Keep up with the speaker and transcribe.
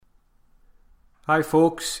Hi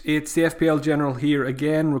folks, it's the FPL General here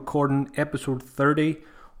again, recording episode 30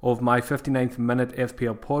 of my 59th minute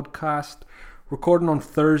FPL podcast. Recording on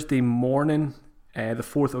Thursday morning, the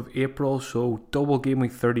 4th of April, so double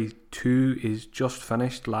Gameweek 32 is just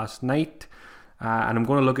finished last night. And I'm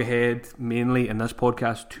going to look ahead mainly in this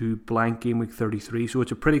podcast to blank Gameweek 33, so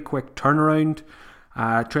it's a pretty quick turnaround.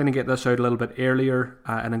 Trying to get this out a little bit earlier,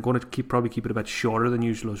 and I'm going to probably keep it a bit shorter than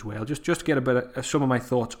usual as well, just to get a bit of some of my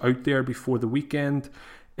thoughts out there before the weekend.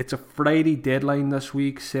 It's a Friday deadline this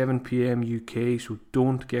week, 7 p.m. UK, so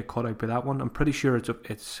don't get caught out by that one. I'm pretty sure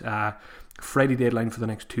it's a Friday deadline for the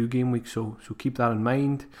next 2 game weeks, so keep that in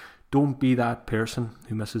mind. Don't be that person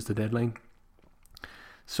who misses the deadline.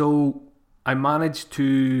 So I managed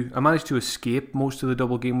to escape most of the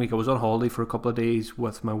double game week. I was on holiday for a couple of days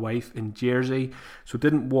with my wife in Jersey, so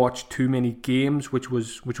didn't watch too many games, which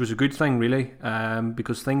was a good thing really,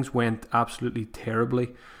 because things went absolutely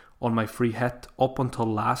terribly on my free hit up until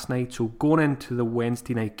last night. So going into the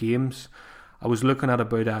Wednesday night games, I was looking at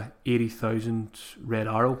about a 80,000 red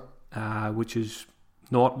arrow, which is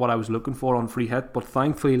not what I was looking for on free hit. But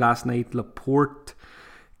thankfully last night Laporte,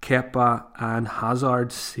 Kepa and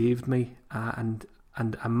Hazard saved me, and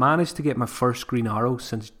I managed to get my first green arrow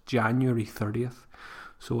since January 30th.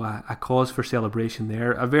 So a cause for celebration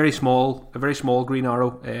there. A very small green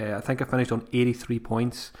arrow. I think I finished on 83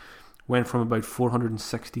 points. Went from about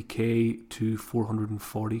 460k to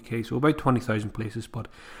 440k, so about 20,000 places. But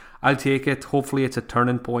I'll take it. Hopefully it's a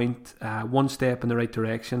turning point, one step in the right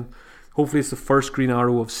direction. Hopefully it's the first green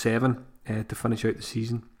arrow of 7 to finish out the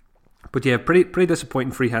season. But yeah, pretty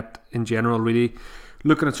disappointing free hit in general, really.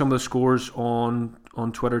 Looking at some of the scores on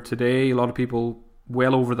Twitter today, a lot of people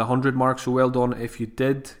well over the 100 mark, so well done if you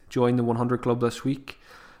did join the 100 club this week.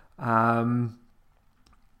 As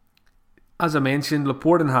I mentioned,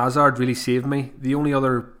 Laporte and Hazard really saved me. The only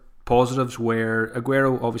other positives were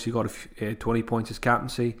Aguero obviously got 20 points as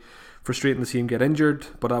captaincy. Frustrating to see him get injured,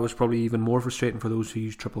 but that was probably even more frustrating for those who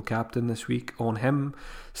used triple captain this week on him.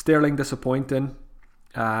 Sterling disappointing.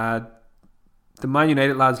 The Man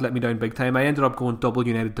United lads let me down big time. I ended up going double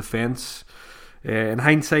United defence. In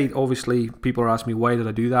hindsight, obviously, people are asking me why did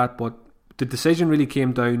I do that, but the decision really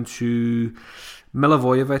came down to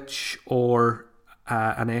Milivojevic or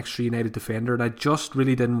an extra United defender, and I just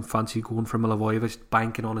really didn't fancy going for Milivojevic,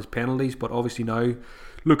 banking on his penalties. But obviously now,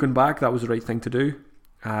 looking back, that was the right thing to do.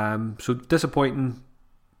 So disappointing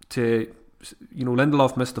to,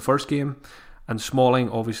 Lindelof missed the first game, and Smalling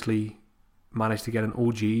obviously managed to get an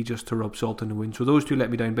OG just to rub salt in the wound. So those two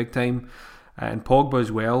let me down big time. And Pogba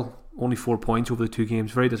as well, only 4 points over the 2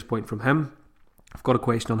 games. Very disappointing from him. I've got a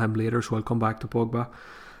question on him later, so I'll come back to Pogba.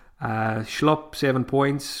 Schlupp, 7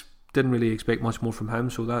 points. Didn't really expect much more from him,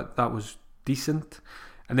 so that was decent.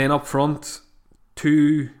 And then up front,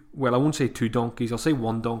 I won't say 2 donkeys, I'll say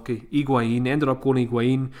 1 donkey. Higuain, ended up going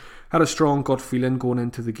Higuain. Had a strong gut feeling going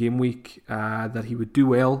into the game week that he would do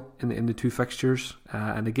well in the 2 fixtures.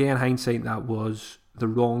 And again, hindsight, that was the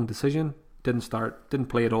wrong decision. Didn't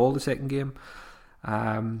play at all the second game.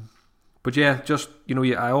 But yeah,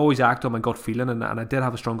 I always act on my gut feeling, and I did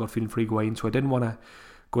have a strong gut feeling for Higuain, so I didn't want to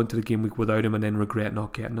go into the game week without him and then regret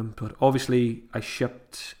not getting him. But obviously I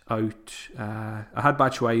shipped out, I had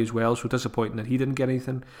Batshuayi as well, so disappointing that he didn't get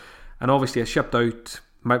anything. And obviously I shipped out,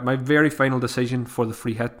 my very final decision for the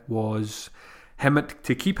free hit was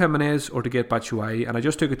to keep Jimenez or to get Batshuayi, and I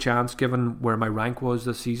just took a chance given where my rank was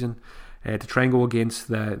this season to try and go against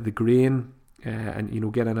the grain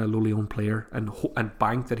and get in a lowly owned player and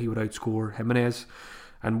bank that he would outscore Jimenez.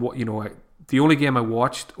 And the only game I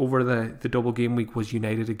watched over the double game week was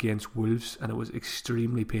United against Wolves, and it was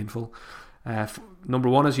extremely painful. Number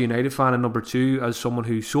 1 as a United fan, and number 2 as someone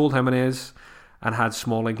who sold Jimenez and had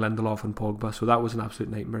Smalling, Lindelof and Pogba. So that was an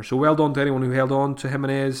absolute nightmare. So well done to anyone who held on to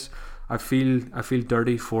Jimenez. I feel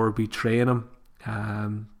dirty for betraying him.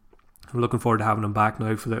 I'm looking forward to having him back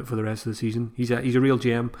now for the rest of the season. He's a real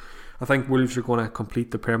gem. I think Wolves are going to complete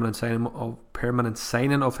the permanent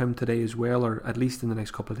signing of him today as well, or at least in the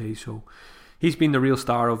next couple of days. So he's been the real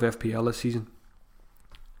star of FPL this season.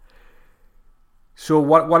 So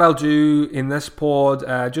what I'll do in this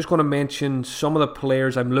pod, just going to mention some of the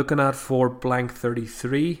players I'm looking at for blank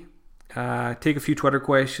 33. Take a few Twitter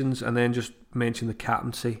questions and then just mention the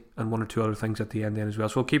captaincy and 1 or 2 other things at the end then as well.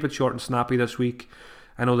 So I'll keep it short and snappy this week.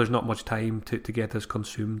 I know there's not much time to get this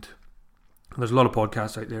consumed. There's a lot of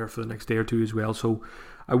podcasts out there for the next day or 2 as well, so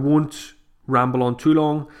I won't ramble on too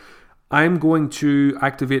long. I'm going to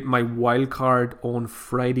activate my wildcard on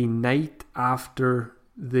Friday night after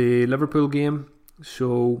the Liverpool game.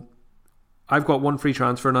 So I've got 1 free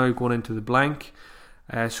transfer now going into the blank.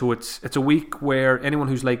 So it's a week where anyone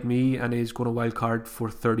who's like me and is going to wildcard for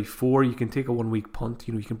 34, you can take a 1 week punt.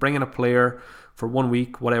 You can bring in a player for 1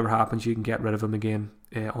 week, whatever happens, you can get rid of him again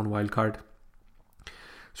on wildcard.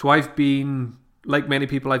 So I've been, like many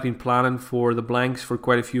people, I've been planning for the blanks for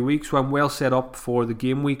quite a few weeks. So I'm well set up for the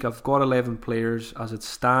game week. I've got 11 players as it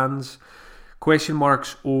stands. Question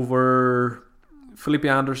marks over Felipe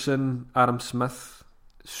Anderson, Adam Smith.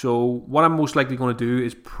 So what I'm most likely going to do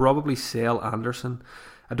is probably sell Anderson.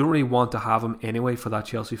 I don't really want to have him anyway for that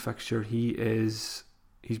Chelsea fixture. He's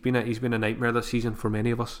been a nightmare this season for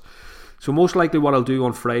many of us. So most likely what I'll do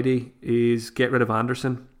on Friday is get rid of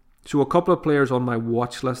Anderson. So a couple of players on my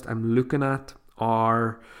watch list I'm looking at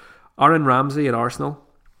are Aaron Ramsey at Arsenal.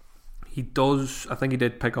 I think he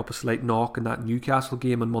did pick up a slight knock in that Newcastle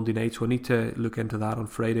game on Monday night, so I need to look into that on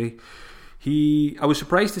Friday. I was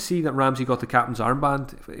surprised to see that Ramsey got the captain's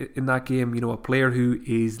armband in that game. A player who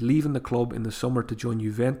is leaving the club in the summer to join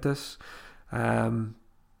Juventus.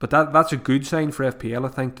 But that's a good sign for FPL.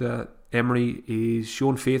 I think that Emery is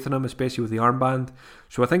showing faith in him, especially with the armband.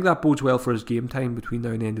 So I think that bodes well for his game time between now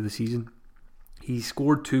and the end of the season. He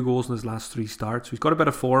scored 2 goals in his last 3 starts. So he's got a bit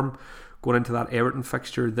of form going into that Everton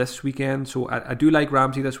fixture this weekend. So I do like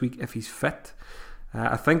Ramsey this week if he's fit.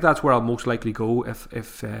 I think that's where I'll most likely go if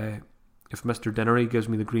Mr. Dinnery gives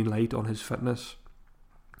me the green light on his fitness.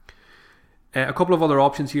 A couple of other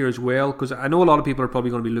options here as well, because I know a lot of people are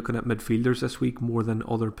probably going to be looking at midfielders this week more than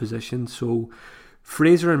other positions. So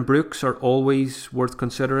Fraser and Brooks are always worth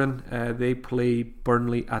considering. They play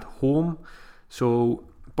Burnley at home. So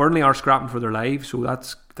Burnley are scrapping for their lives, so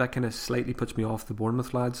that kind of slightly puts me off the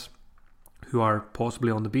Bournemouth lads, who are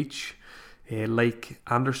possibly on the beach, like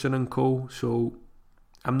Anderson and co. So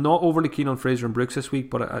I'm not overly keen on Fraser and Brooks this week,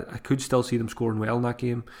 but I could still see them scoring well in that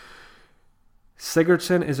game.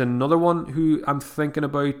 Sigurdsson is another one who I'm thinking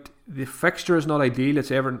about. The fixture is not ideal. It's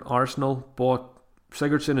Everton Arsenal, but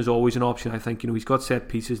Sigurdsson is always an option. I think he's got set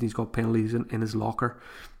pieces and he's got penalties in his locker.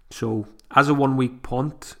 So as a 1 week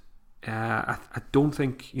punt, I don't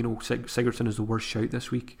think Sigurdsson is the worst shout this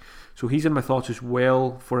week. So he's in my thoughts as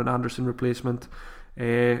well for an Anderson replacement.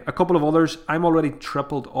 A couple of others. I'm already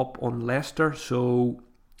tripled up on Leicester, so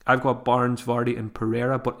I've got Barnes, Vardy and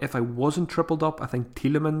Pereira. But if I wasn't tripled up, I think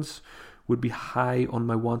Tielemans would be high on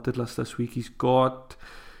my wanted list this week.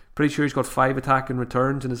 Pretty sure he's got 5 attacking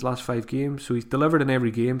returns in his last 5 games, so he's delivered in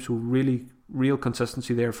every game. So really real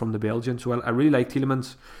consistency there from the Belgian. So I really like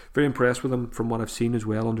Tielemans. Very impressed with him from what I've seen as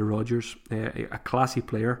well under Rodgers. A classy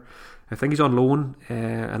player. I think he's on loan,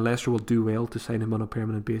 and Leicester will do well to sign him on a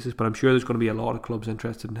permanent basis. But I'm sure there's going to be a lot of clubs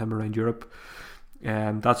interested in him around Europe.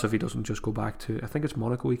 That's if he doesn't just go back to, I think it's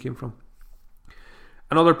Monaco he came from.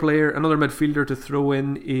 Another midfielder to throw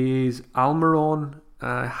in is Almiron.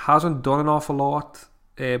 Hasn't done an awful lot,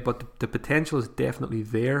 but the potential is definitely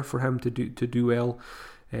there for him to do well.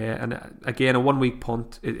 And again, a 1 week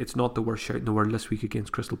punt, it's not the worst shout in the world this week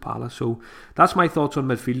against Crystal Palace. So that's my thoughts on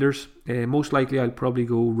midfielders. Most likely I'll probably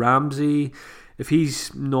go Ramsey. If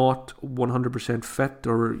he's not 100% fit,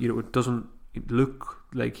 or it doesn't look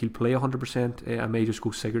like he'll play 100%, I may just go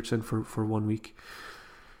Sigurdsson for 1 week.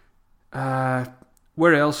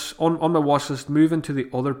 Where else? On my watch list, moving to the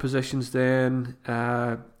other positions then.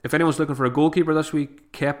 If anyone's looking for a goalkeeper this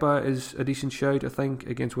week, Kepa is a decent shout, I think,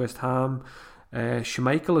 against West Ham.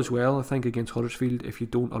 Schmeichel as well, I think, against Huddersfield, if you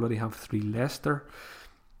don't already have 3 Leicester.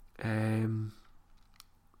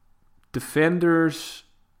 Defenders,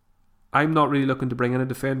 I'm not really looking to bring in a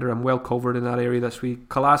defender. I'm well covered in that area this week.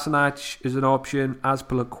 Kolasinac is an option,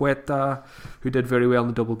 Azpilicueta, who did very well in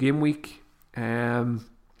the double game week. Up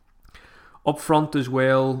front as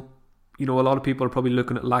well, a lot of people are probably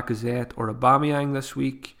looking at Lacazette or Aubameyang this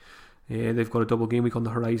week. They've got a double game week on the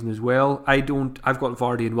horizon as well. I've got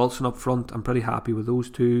Vardy and Wilson up front. I'm pretty happy with those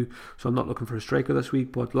two, so I'm not looking for a striker this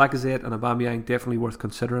week. But Lacazette and Aubameyang definitely worth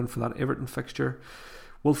considering for that Everton fixture.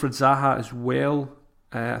 Wilfried Zaha as well.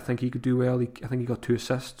 I think he could do well. I think he got 2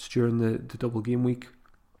 assists during the double game week.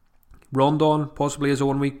 Rondon possibly as a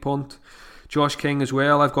 1 week punt. Josh King as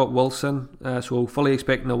well. I've got Wilson, so fully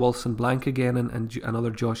expecting a Wilson blank again and another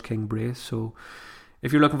Josh King brace. So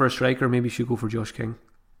if you're looking for a striker, maybe you should go for Josh King.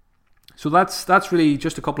 So that's really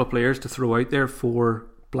just a couple of players to throw out there for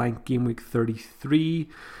blank game week 33.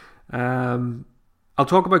 I'll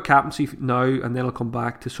talk about captaincy now, and then I'll come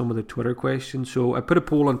back to some of the Twitter questions. So I put a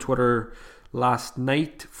poll on Twitter last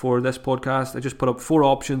night for this podcast. I just put up 4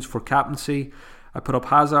 options for captaincy. I put up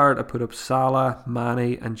Hazard, I put up Salah,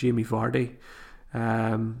 Mane and Jamie Vardy.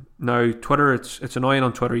 Now Twitter, it's annoying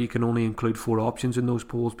on Twitter, you can only include 4 options in those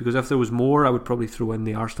polls, because if there was more I would probably throw in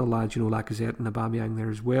the Arsenal lads, Lacazette and Aubameyang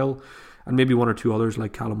there as well. and maybe one or two others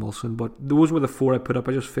like Callum Wilson. But those were the 4 I put up.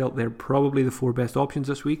 I just felt they're probably the 4 best options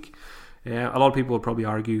this week. A lot of people will probably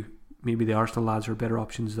argue maybe the Arsenal lads are better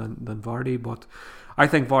options than Vardy, but I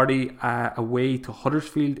think Vardy away to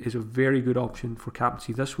Huddersfield is a very good option for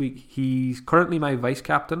captaincy this week. He's currently my vice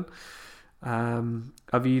captain. I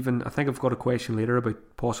think I've got a question later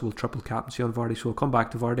about possible triple captaincy on Vardy, so I'll come back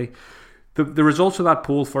to Vardy. The results of that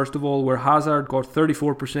poll, first of all, where Hazard got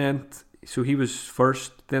 34%, so he was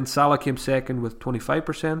first. Then Salah came second with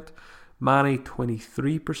 25%, Mane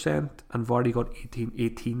 23%, and Vardy got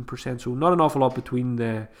 18%. So not an awful lot between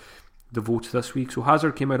the votes this week. So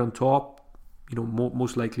Hazard came out on top,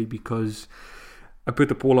 most likely because I put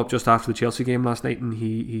the poll up just after the Chelsea game last night, and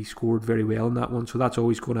he scored very well in that one. So that's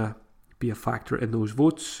always going to be a factor in those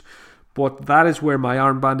votes. But that is where my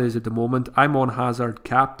armband is at the moment. I'm on Hazard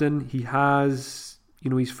captain. He has,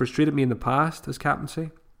 he's frustrated me in the past as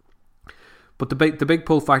captaincy. But the big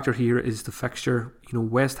pull factor here is the fixture.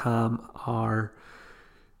 West Ham are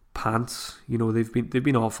pants. They've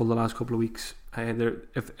been awful the last couple of weeks.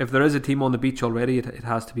 If there is a team on the beach already, it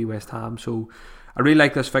has to be West Ham. So I really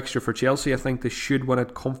like this fixture for Chelsea. I think they should win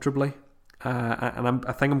it comfortably. And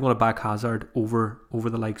I think I'm going to back Hazard over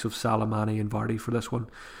the likes of Salah, Mane and Vardy for this one.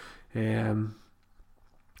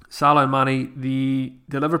 Salah and Mane,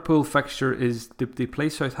 the Liverpool fixture is they play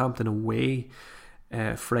Southampton away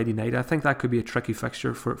Friday night. I think that could be a tricky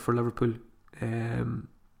fixture for Liverpool.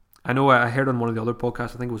 I know I heard on one of the other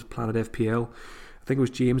podcasts, I think it was Planet FPL, I think it was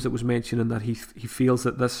James that was mentioning that he feels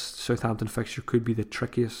that this Southampton fixture could be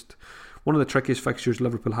one of the trickiest fixtures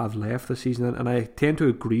Liverpool have left this season, and I tend to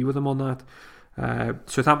agree with him on that.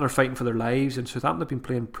 Southampton are fighting for their lives, and Southampton have been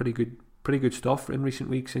playing pretty good stuff in recent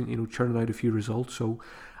weeks, and churning out a few results. So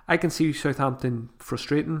I can see Southampton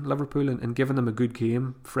frustrating Liverpool and giving them a good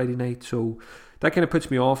game Friday night. So that kind of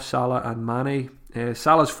puts me off Salah and Mane.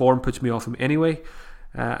 Salah's form puts me off him anyway,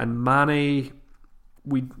 and Mane,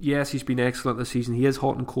 he's been excellent this season. He is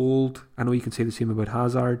hot and cold. I know you can say the same about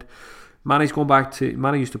Hazard. Mane's going back to...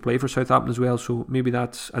 Mane used to play for Southampton as well, so maybe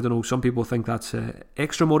that's... I don't know, some people think that's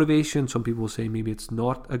extra motivation. Some people say maybe it's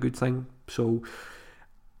not a good thing. So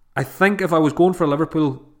I think if I was going for a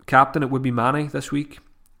Liverpool captain, it would be Mane this week.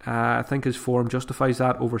 I think his form justifies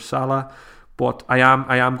that over Salah. But I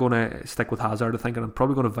am going to stick with Hazard, I think, and I'm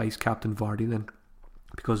probably going to vice-captain Vardy then,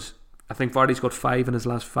 because I think Vardy's got 5 in his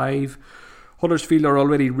last 5. Huddersfield are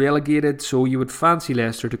already relegated, so you would fancy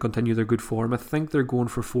Leicester to continue their good form. I think they're going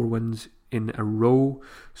for 4 wins in a row,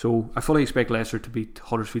 so I fully expect Leicester to beat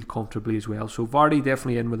Huddersfield comfortably as well. So Vardy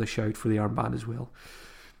definitely in with a shout for the armband as well.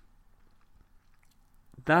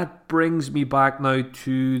 That brings me back now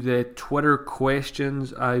to the Twitter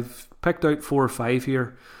questions. I've picked out 4 or 5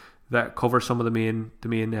 here that cover some of the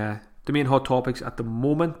main hot topics at the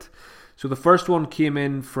moment. So the first one came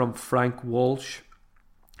in from Frank Walsh.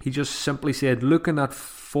 He just simply said, looking at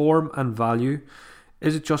form and value,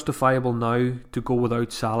 is it justifiable now to go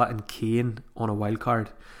without Salah and Kane on a wildcard?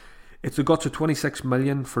 It's a guts of 26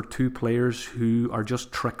 million for 2 players who are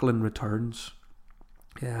just trickling returns.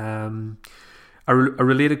 A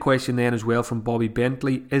related question then as well from Bobby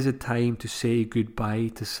Bentley. Is it time to say goodbye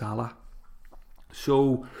to Salah?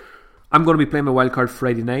 So I'm going to be playing my wildcard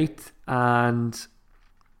Friday night, and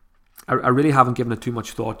I really haven't given it too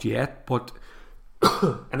much thought yet, but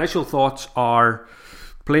initial thoughts are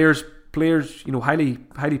players,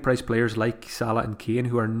 highly priced players like Salah and Kane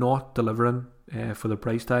who are not delivering for the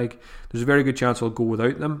price tag. There's a very good chance I'll go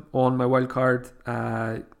without them on my wildcard.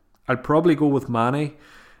 I'll probably go with Mane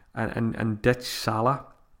and ditch Salah.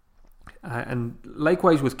 And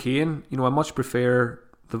likewise with Kane, I much prefer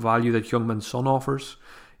the value that Heung-min Son offers.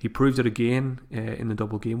 He proved it again in the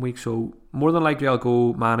double game week. So more than likely I'll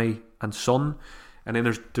go Mane and Son. And then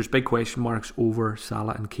there's big question marks over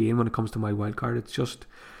Salah and Kane when it comes to my wildcard. It's just,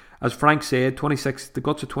 as Frank said, the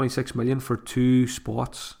guts of 26 million for 2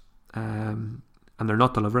 spots, and they're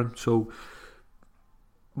not delivering. So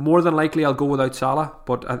more than likely I'll go without Salah,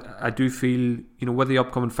 but I do feel, with the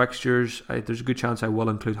upcoming fixtures, there's a good chance I will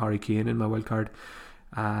include Harry Kane in my wildcard.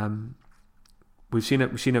 We've seen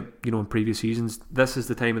it, in previous seasons. This is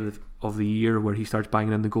the time of the year where he starts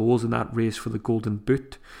banging in the goals in that race for the Golden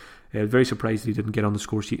Boot. Very surprised he didn't get on the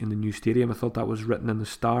score sheet in the new stadium. I thought that was written in the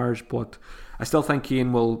stars, but I still think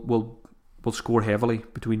Kane will score heavily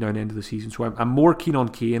between now and the end of the season. So I'm more keen on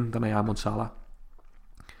Kane than I am on Salah.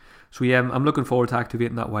 So yeah, I'm looking forward to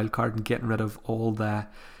activating that wild card and getting rid of all the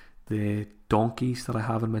donkeys that I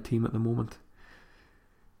have in my team at the moment.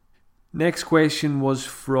 Next question was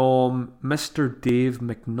from Mr. Dave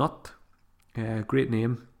McNutt. Great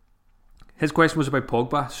name. His question was about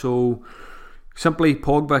Pogba. So simply,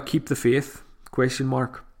 Pogba, keep the faith?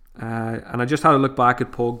 And I just had a look back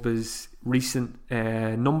at Pogba's recent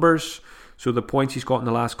numbers. So the points he's got in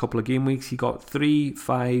the last couple of game weeks, he got 3,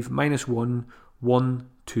 5, -1, 1,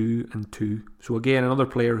 2 and 2. So again, another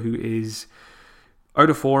player who is out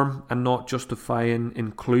of form and not justifying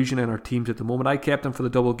inclusion in our teams at the moment. I kept him for the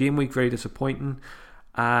double game week, very disappointing.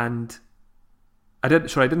 And I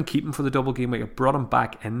didn't keep him for the double game week. I brought him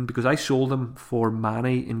back in because I sold him for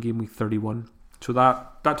Mane in game week 31. So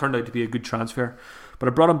that turned out to be a good transfer. But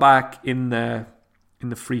I brought him back in the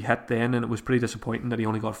free hit then, and it was pretty disappointing that he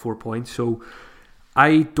only got 4 points. So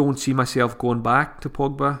I don't see myself going back to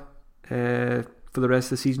Pogba for the rest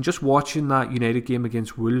of the season. Just watching that United game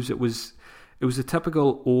against Wolves, it was a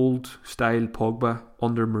typical old style Pogba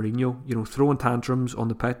under Mourinho. You know, throwing tantrums on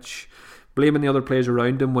the pitch, blaming the other players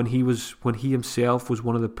around him when he himself was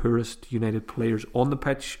one of the poorest United players on the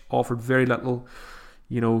pitch. Offered very little.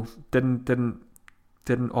 You know,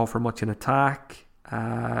 didn't offer much in attack.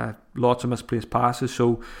 Lots of misplaced passes.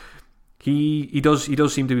 So he does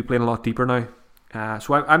seem to be playing a lot deeper now.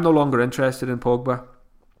 So I'm no longer interested in Pogba.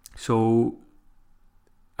 So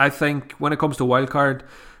I think when it comes to wildcard,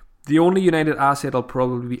 the only United asset I'll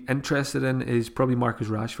probably be interested in is probably Marcus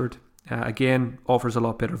Rashford. Again, offers a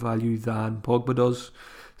lot better value than Pogba does.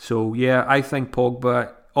 So yeah, I think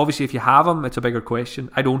Pogba, obviously if you have him, it's a bigger question.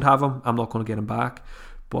 I don't have him, I'm not going to get him back.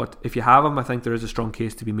 But if you have him, I think there is a strong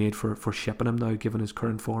case to be made for shipping him now, given his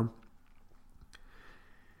current form.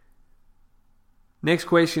 Next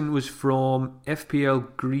question was from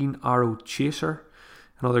FPL Green Arrow Chaser,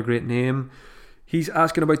 another great name. He's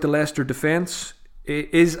asking about the Leicester defence.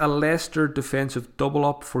 Is a Leicester defensive double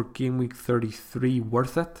up for game week 33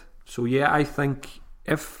 worth it? So yeah, I think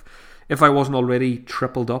if I wasn't already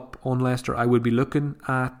tripled up on Leicester, I would be looking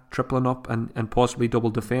at tripling up and possibly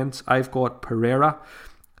double defence. I've got Pereira.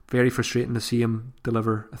 Very frustrating to see him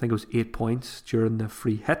deliver, I think it was 8 points during the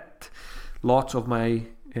free hit. Lots of my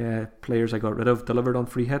players I got rid of delivered on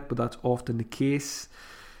free hit, but that's often the case.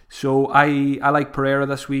 So I like Pereira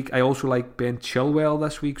this week. I also like Ben Chilwell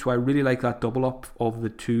this week. So I really like that double up of the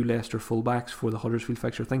two Leicester fullbacks for the Huddersfield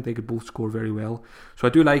fixture. I think they could both score very well. So I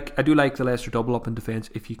do like the Leicester double up in defence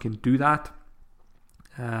if you can do that.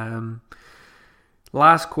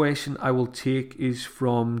 Last question I will take is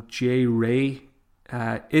from J Ray.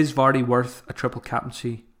 Is Vardy worth a triple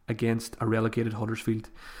captaincy against a relegated Huddersfield?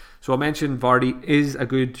 So I mentioned Vardy is a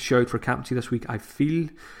good shout for captaincy this week, I feel.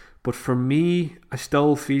 But for me, I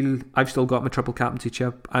still feel I've still got my triple captaincy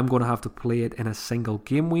chip. I'm going to have to play it in a single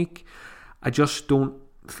game week. I just don't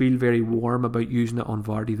feel very warm about using it on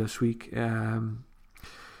Vardy this week.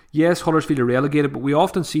 Yes, Huddersfield are relegated, but we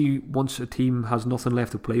often see once a team has nothing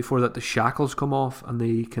left to play for that the shackles come off and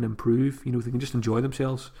they can improve. You know, they can just enjoy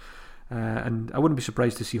themselves. And I wouldn't be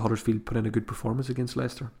surprised to see Huddersfield put in a good performance against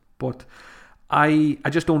Leicester. But I'm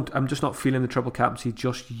just not feeling the triple captaincy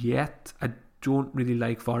just yet. I don't really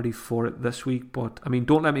like Vardy for it this week, but I mean,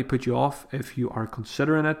 don't let me put you off if you are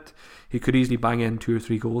considering it. He could easily bang in 2 or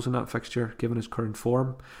 3 goals in that fixture given his current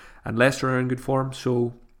form, and Leicester are in good form.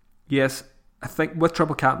 So yes, I think with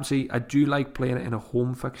triple captaincy I do like playing it in a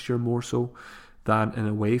home fixture more so than an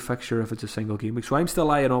away fixture if it's a single game week. So I'm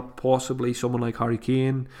still eyeing up possibly someone like Harry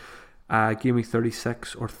Kane, game week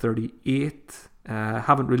 36 or 38.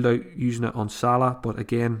 Haven't ruled out using it on Salah, but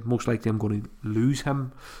again, most likely I'm going to lose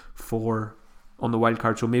him on the wild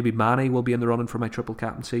card, so maybe Mane will be in the running for my triple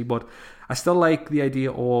captaincy. But I still like the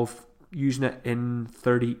idea of using it in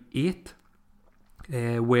 38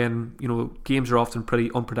 when, you know, games are often pretty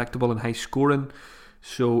unpredictable and high scoring.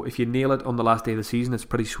 So if you nail it on the last day of the season, it's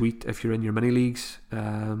pretty sweet if you're in your mini leagues.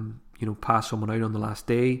 Pass someone out on the last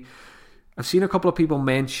day. I've seen a couple of people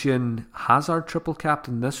mention Hazard triple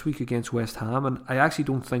captain this week against West Ham, and I actually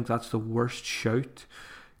don't think that's the worst shout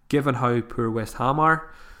given how poor West Ham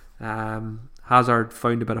are. Hazard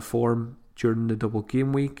found a bit of form during the double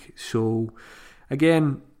game week, so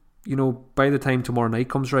again, you know, by the time tomorrow night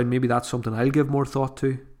comes around, maybe that's something I'll give more thought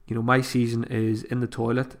to. You know, my season is in the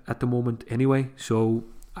toilet at the moment anyway, so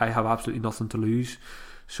I have absolutely nothing to lose.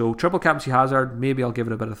 So triple captaincy Hazard, maybe I'll give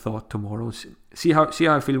it a bit of thought tomorrow. See how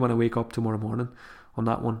I feel when I wake up tomorrow morning on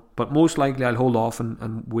that one. But most likely I'll hold off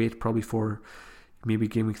and wait probably for maybe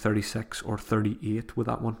game week 36 or 38 with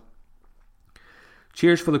that one.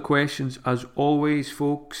 Cheers for the questions as always,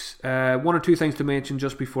 folks. 1 or 2 things to mention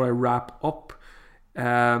just before I wrap up.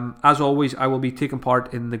 As always, I will be taking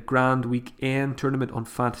part in the Grand Weekend tournament on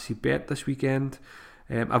Fantasy Bet this weekend.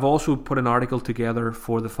 I've also put an article together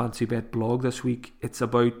for the Fantasy Bet blog this week. It's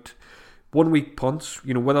about 1 week punts.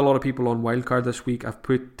 You know, with a lot of people on wildcard this week, I've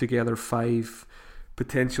put together 5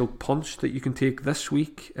 potential punts that you can take this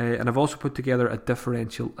week, and I've also put together a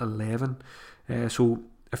differential 11. So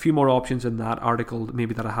a few more options in that article,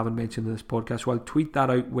 maybe that I haven't mentioned in this podcast. So I'll tweet that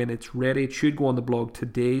out when it's ready. It should go on the blog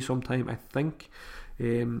today sometime, I think.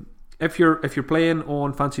 If you're playing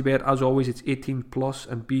on FancyBet, as always, it's 18 plus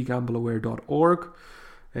and begambleaware.org.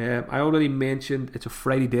 I already mentioned it's a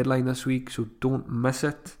Friday deadline this week, so don't miss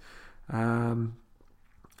it. I'm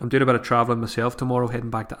doing a bit of travelling myself tomorrow, heading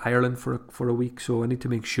back to Ireland for a week, so I need to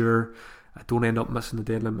make sure I don't end up missing the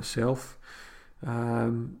deadline myself.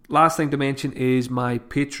 Last thing to mention is my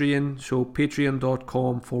Patreon, so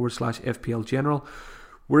patreon.com/FPL General.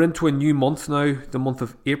 We're into a new month now, the month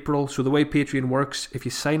of April. So the way Patreon works, if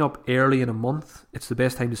you sign up early in a month, it's the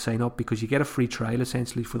best time to sign up because you get a free trial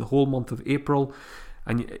essentially for the whole month of April,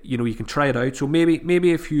 and you can try it out. So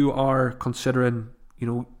maybe if you are considering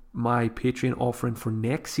my Patreon offering for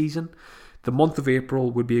next season, the month of April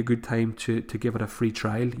would be a good time to give it a free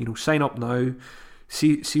trial. Sign up now.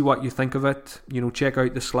 See what you think of it. Check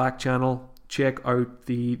out the Slack channel. Check out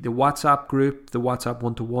the WhatsApp group, the WhatsApp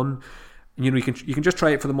 1-to-1. You can just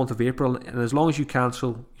try it for the month of April, and as long as you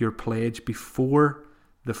cancel your pledge before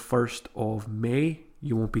the 1st of May,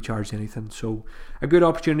 you won't be charged anything. So a good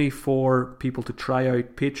opportunity for people to try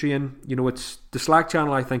out Patreon. It's the Slack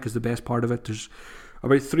channel, I think, is the best part of it. There's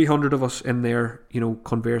about 300 of us in there,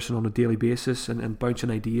 conversing on a daily basis and bouncing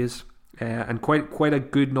ideas. And quite a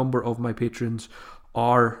good number of my patrons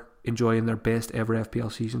are enjoying their best ever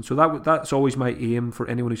FPL season. So that's always my aim for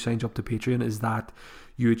anyone who signs up to Patreon, is that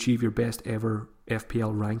you achieve your best ever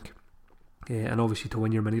FPL rank, and obviously to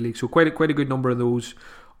win your mini league. So quite a good number of those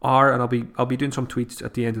are, and I'll be doing some tweets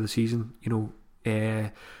at the end of the season,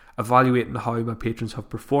 evaluating how my patrons have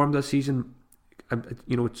performed this season.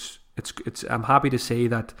 It's I'm happy to say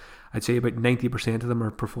that I'd say about 90% of them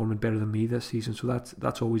are performing better than me this season, so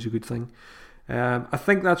that's always a good thing. I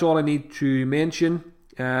think that's all I need to mention.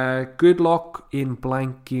 Good luck in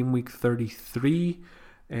blank game week 33.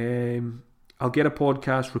 I'll get a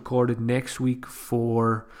podcast recorded next week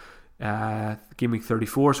for game week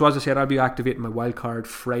 34. So as I said, I'll be activating my wildcard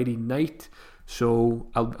Friday night. So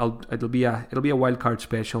it'll be a wildcard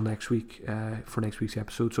special next week for next week's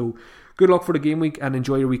episode. So good luck for the game week and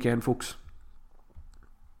enjoy your weekend, folks.